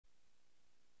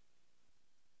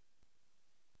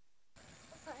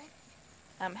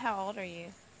How old are you?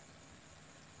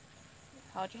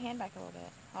 Hold your hand back a little bit.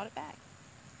 Hold it back.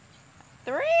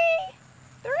 3!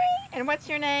 3! And what's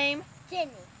your name?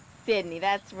 Sydney. Sydney,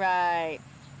 that's right.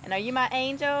 And are you my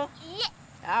angel? Yeah.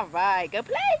 All right, go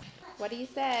play. What do you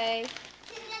say?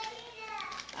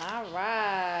 All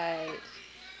right.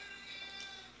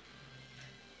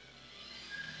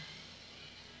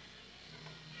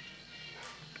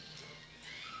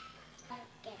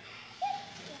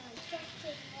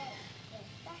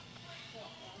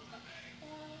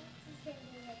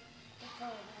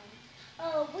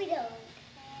 Oh, we don't.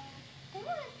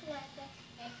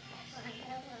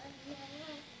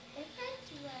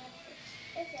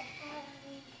 It's a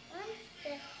Halloween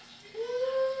monster.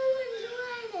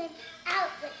 Out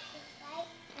with the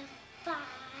light and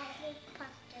fire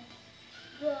pumpkin.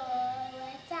 Go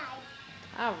inside.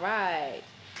 All right.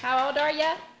 How old are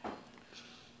you?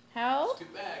 How old?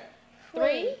 Scoot back.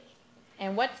 3.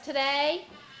 And what's today?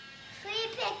 3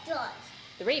 pictures.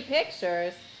 3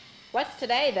 pictures. What's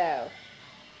today though?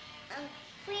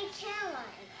 3 challenge.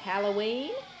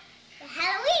 Halloween.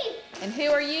 Halloween. And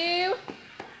who are you?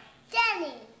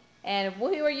 Jenny. And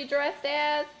who are you dressed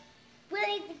as?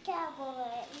 Willie the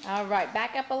Cowboy. All right,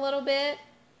 back up a little bit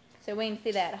so we can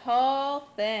see that whole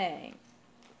thing.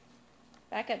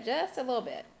 Back up just a little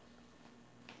bit.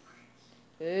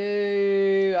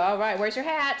 Ooh, all right, where's your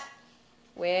hat?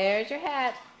 Where's your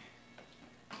hat?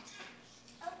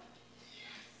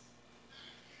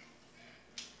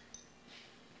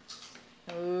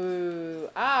 Ooh,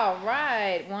 all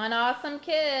right, one awesome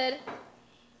kid.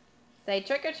 Say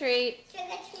trick or treat. Trick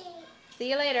or treat. See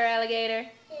you later, alligator.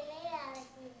 See you later,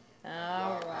 alligator.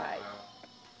 All right.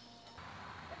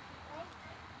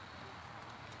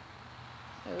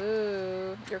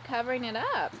 Ooh, you're covering it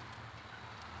up.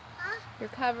 Huh? You're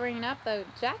covering up the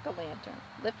jack-o'-lantern.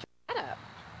 Lift your hat up.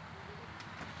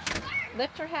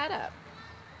 Lift your hat up.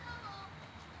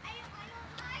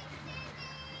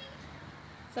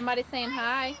 Somebody saying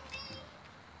hi.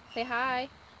 Say hi.